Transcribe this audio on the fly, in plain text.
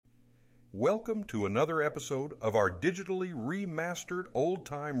Welcome to another episode of our digitally remastered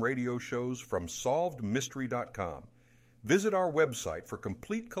old-time radio shows from SolvedMystery.com. Visit our website for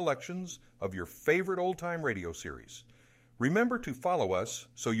complete collections of your favorite old-time radio series. Remember to follow us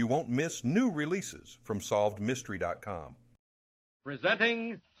so you won't miss new releases from SolvedMystery.com.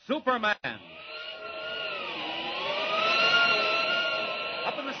 Presenting Superman.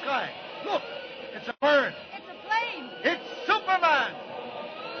 Up in the sky. Look! It's a bird. It's a plane. It's Superman!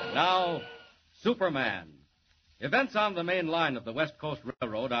 Now, Superman. Events on the main line of the West Coast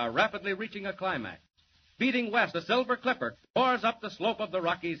Railroad are rapidly reaching a climax. Speeding west, the Silver Clipper roars up the slope of the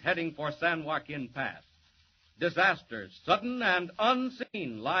Rockies heading for San Joaquin Pass. Disaster, sudden and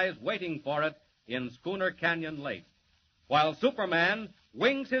unseen, lies waiting for it in Schooner Canyon Lake. While Superman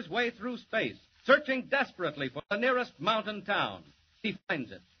wings his way through space, searching desperately for the nearest mountain town. He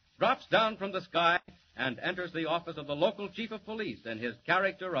finds it, drops down from the sky, and enters the office of the local chief of police in his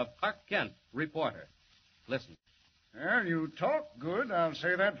character of Clark Kent, reporter. Listen. Well, you talk good. I'll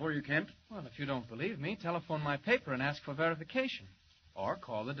say that for you, Kent. Well, if you don't believe me, telephone my paper and ask for verification. Or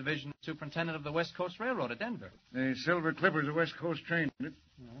call the division superintendent of the West Coast Railroad at Denver. The Silver Clipper's a West Coast train, isn't it?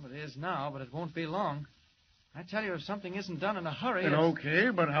 Well, it is now, but it won't be long. I tell you, if something isn't done in a hurry...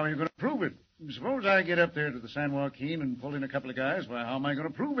 Okay, but how are you going to prove it? Suppose I get up there to the San Joaquin and pull in a couple of guys. Why, how am I going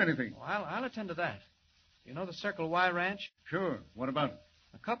to prove anything? Well, I'll attend to that. You know the Circle Y Ranch? Sure. What about it?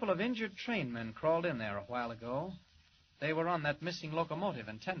 A couple of injured trainmen crawled in there a while ago. They were on that missing locomotive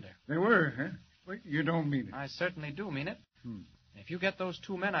and tender. They were, huh? Wait, you don't mean it. I certainly do mean it. If you get those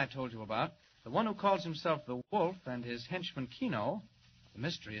two men I told you about, the one who calls himself the Wolf and his henchman Keno, the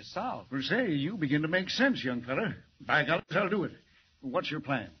mystery is solved. Well, say, you begin to make sense, young fella. By golly, I'll do it. What's your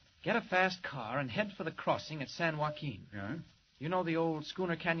plan? Get a fast car and head for the crossing at San Joaquin. Yeah? You know the old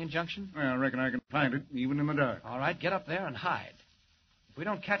Schooner Canyon Junction? Well, I reckon I can find it, even in the dark. All right, get up there and hide. If we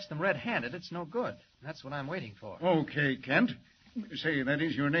don't catch them red-handed, it's no good. That's what I'm waiting for. Okay, Kent. Say, that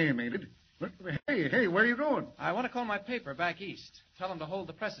is your name, ain't it? But, hey, where are you going? I want to call my paper back east. Tell them to hold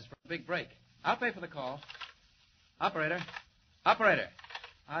the presses for a big break. I'll pay for the call. Operator.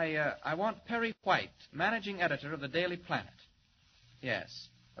 I want Perry White, managing editor of the Daily Planet. Yes.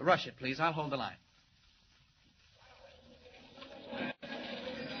 Rush it, please. I'll hold the line.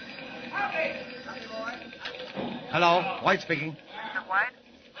 Hello, White speaking. Mr. White,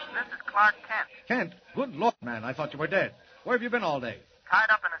 this is Clark Kent. Kent? Good Lord, man. I thought you were dead. Where have you been all day? Tied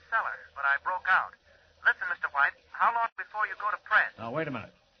up in a cellar, but I broke out. Listen, Mr. White, how long before you go to press? Now, wait a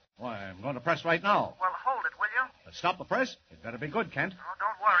minute. Why, I'm going to press right now. Well, hold it, will you? Stop the press? It better be good, Kent. Oh,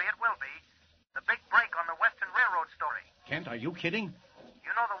 don't worry, it will be. The big break on the Western Railroad story. Kent, are you kidding?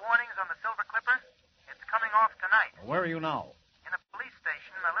 You know the warnings on the Silver Clipper? It's coming off tonight. Where are you now? In a police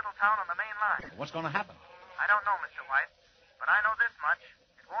station in a little town on the main line. What's going to happen? I don't know, Mr. White, but I know this much.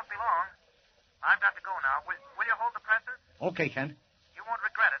 It won't be long. I've got to go now. Will you hold the presses? Okay, Kent. You won't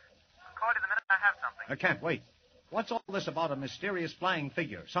regret it. I'll call you the minute I have something. Kent, wait. What's all this about a mysterious flying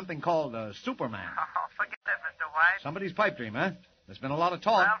figure? Something called Superman. Oh, forget it, Mr. White. Somebody's pipe dream, huh? There's been a lot of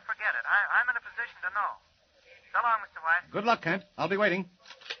talk. Well, forget it. I'm in a position to know. So long, Mr. White. Good luck, Kent. I'll be waiting.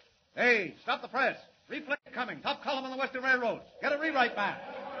 Hey, stop the press. Replay coming. Top column on the Western Railroad. Get a rewrite back.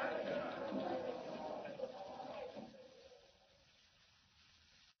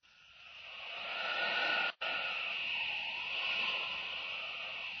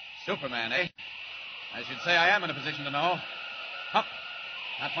 Superman, eh? I should say I am in a position to know. Hup.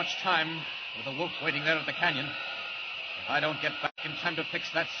 Not much time with the Wolf waiting there at the canyon. If I don't get back in time to fix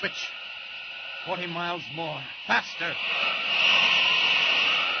that switch, 40 miles more. Faster.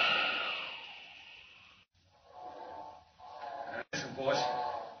 Listen, boss.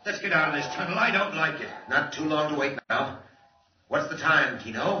 Let's get out of this tunnel. I don't like it. Not too long to wait now. What's the time,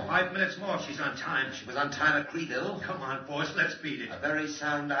 Keno? 5 minutes more. She's on time. She was on time at Creeville. Come on, boss. Let's beat it. A very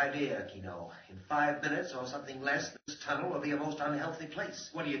sound idea, Keno. In 5 minutes or something less, this tunnel will be a most unhealthy place.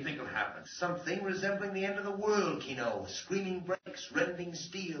 What do you think will happen? Something resembling the end of the world, Keno. Screaming brakes, rending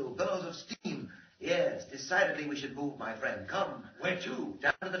steel, billows of steam. Yes, decidedly we should move, my friend. Come. Where to?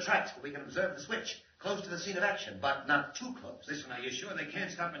 Down to the tracks where we can observe the switch. Close to the scene of action, but not too close. Listen, are you sure they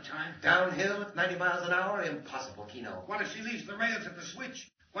can't stop in time? Downhill at 90 miles an hour? Impossible, Keno. What if she leaves the rails at the switch?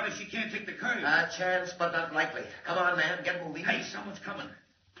 What if she can't take the curve? A chance, but not likely. Come on, man. Get moving. Hey, someone's coming.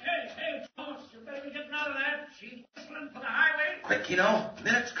 Hey, boss, you better be getting out of that. She's whistling for the highway. Quick, Keno.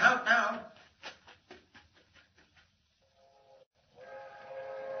 Minutes count now.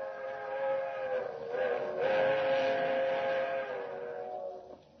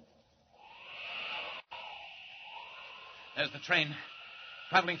 There's the train.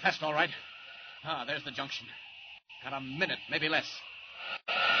 Traveling fast, all right. There's the junction. Got a minute, maybe less.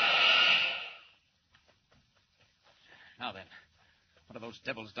 Now then, what have those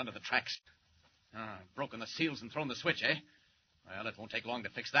devils done to the tracks? Broken the seals and thrown the switch, eh? Well, it won't take long to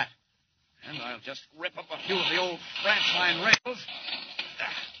fix that. And I'll just rip up a few of the old branch line rails.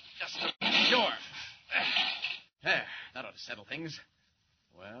 Just to be sure. There, that ought to settle things.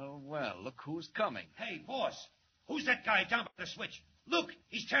 Well, look who's coming. Hey, boss. Who's that guy down by the switch? Look,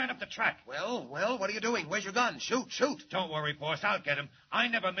 he's tearing up the track. Well, what are you doing? Where's your gun? Shoot. Don't worry, boss. I'll get him. I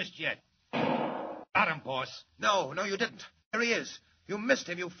never missed yet. Got him, boss. No, you didn't. There he is. You missed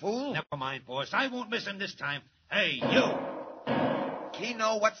him, you fool. Never mind, boss. I won't miss him this time. Hey, you.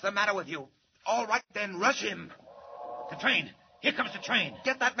 Keno, what's the matter with you? All right, then, rush him. The train. Here comes the train.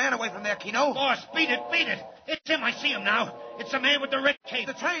 Get that man away from there, Keno. Boss, beat it. It's him. I see him now. It's the man with the red cape.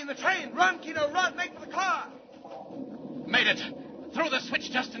 The train. Run, Keno, run. Make for the car. Made it. Threw the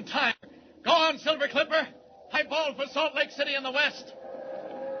switch just in time. Go on, Silver Clipper. High ball for Salt Lake City in the west.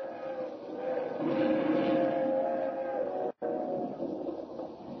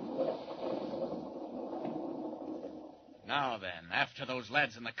 Now then, after those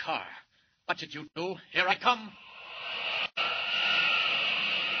lads in the car. Watch it, you two. Here I come.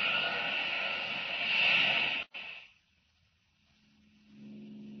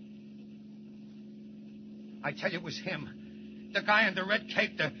 I tell you, it was him. The guy in the red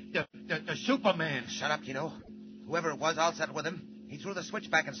cape, the Superman. Shut up, Keno. Whoever it was, I'll settle with him. He threw the switch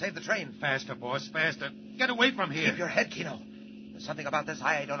back and saved the train. Faster, boss, faster. Get away from here. Keep your head, Keno. There's something about this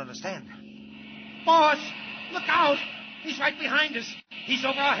I don't understand. Boss, look out. He's right behind us. He's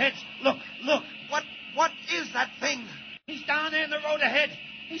over our heads. Look. What is that thing? He's down there in the road ahead.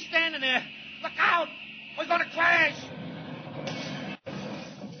 He's standing there. Look out. We're going to crash.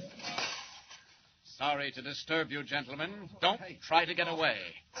 Sorry to disturb you, gentlemen. Don't try to get away.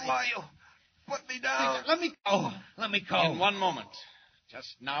 Why, you put me down. Let me go. In one moment.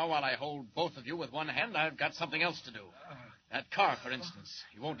 Just now, while I hold both of you with one hand, I've got something else to do. That car, for instance.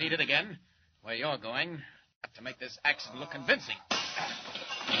 You won't need it again. Where you're going, got to make this accident look convincing.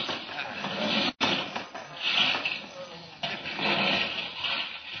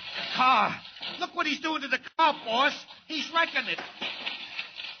 The car. Look what he's doing to the car, boss. He's wrecking it.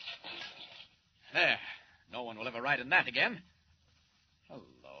 There. No one will ever ride in that again.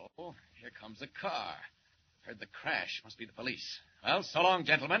 Hello. Here comes a car. Heard the crash. Must be the police. Well, so long,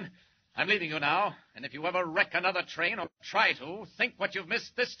 gentlemen. I'm leaving you now, and if you ever wreck another train or try to, think what you've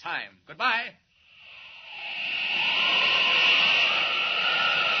missed this time. Goodbye.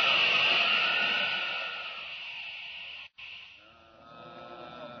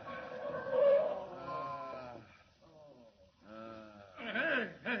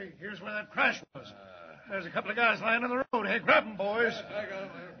 Hey, here's where that crash was. There's a couple of guys lying on the road. Hey, grab them, boys.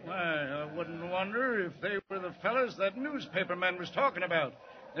 Why, I wouldn't wonder if they were the fellas that newspaper man was talking about.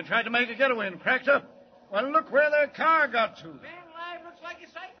 They tried to make a getaway and cracked up. Well, look where their car got to. Man alive, looks like a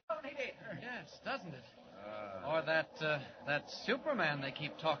cyclone hit it. Yes, doesn't it? Or that Superman they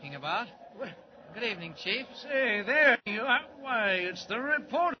keep talking about. Good evening, Chief. Say, there you are. Why, it's the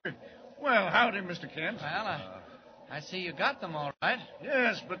reporter. Well, howdy, Mr. Kent. Well, I see you got them all right.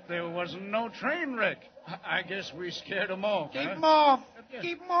 Yes, but there wasn't no train wreck. I guess we scared them off. Keep huh? him off.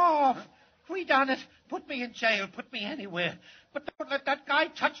 Keep him off. We done it. Put me in jail. Put me anywhere. But don't let that guy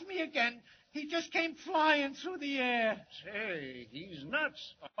touch me again. He just came flying through the air. Say, he's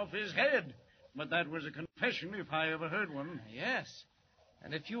nuts. Off his head. But that was a confession if I ever heard one. Yes.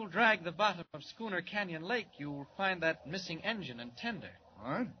 And if you'll drag the bottom of Schooner Canyon Lake, you'll find that missing engine and tender.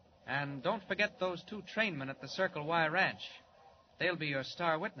 What? And don't forget those 2 trainmen at the Circle Y Ranch. They'll be your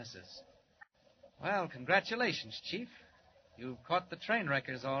star witnesses. Well, congratulations, Chief. You've caught the train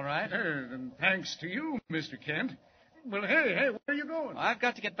wreckers all right. And thanks to you, Mr. Kent. Well, hey, where are you going? I've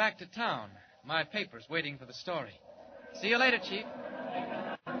got to get back to town. My paper's waiting for the story. See you later, Chief.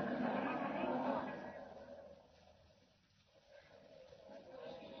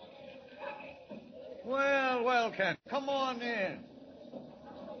 Well, Kent, come on in.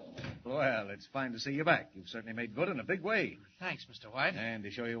 Well, it's fine to see you back. You've certainly made good in a big way. Thanks, Mr. White. And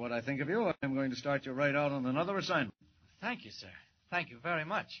to show you what I think of you, I'm going to start you right out on another assignment. Thank you, sir. Thank you very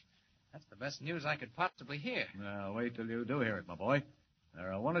much. That's the best news I could possibly hear. Now, wait till you do hear it, my boy.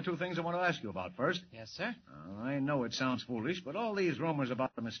 There are 1 or 2 things I want to ask you about first. Yes, sir? I know it sounds foolish, but all these rumors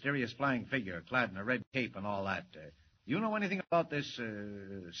about the mysterious flying figure clad in a red cape and all that, you know anything about this,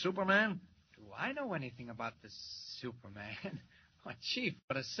 Superman? Do I know anything about this Superman? Why, Chief,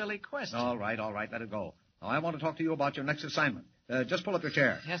 what a silly question. All right, let it go. Now, I want to talk to you about your next assignment. Just pull up your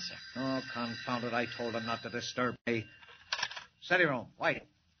chair. Yes, sir. Oh, confound it, I told him not to disturb me. Steady, room. White.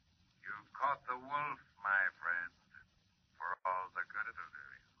 You've caught the wolf, my friend, for all the good it'll do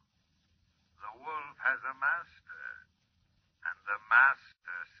you. The wolf has a master, The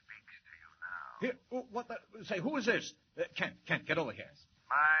master speaks to you now. Here, what the... Say, who is this? Kent, get over here.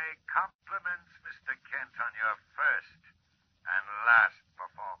 My compliments, Mr. Kent, on your first and last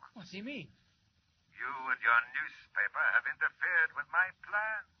performance. What's he mean? You and your newspaper have interfered with my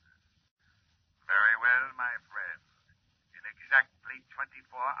plans. Very well, my friend. In exactly 24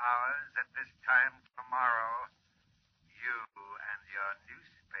 hours at this time tomorrow, you and your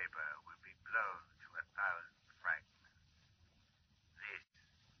newspaper will be blown to 1,000 fragments. This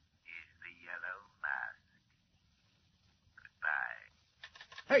is the Yellow Mask. Goodbye.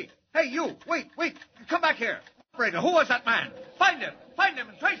 Hey, you! Wait! Come back here! Operator, who was that man? Find him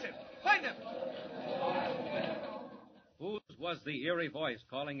and trace him! Find him! Whose was the eerie voice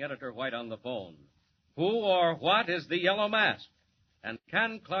calling Editor White on the phone? Who or what is the Yellow Mask? And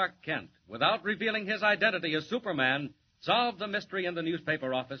can Clark Kent, without revealing his identity as Superman, solve the mystery in the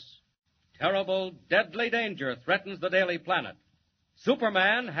newspaper office? Terrible, deadly danger threatens the Daily Planet.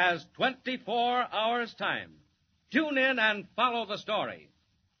 Superman has 24 hours' time. Tune in and follow the story.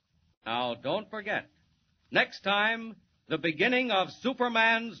 Now, don't forget, next time, the beginning of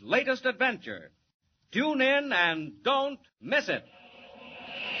Superman's latest adventure. Tune in and don't miss it.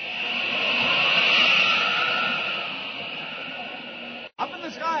 Up in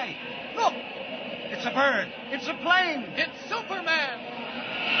the sky! Look! It's a bird! It's a plane! It's Superman!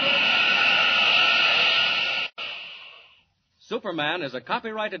 Superman is a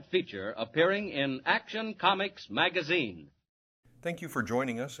copyrighted feature appearing in Action Comics magazine. Thank you for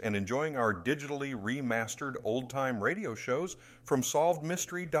joining us and enjoying our digitally remastered old-time radio shows from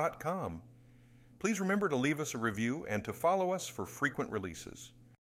SolvedMystery.com. Please remember to leave us a review and to follow us for frequent releases.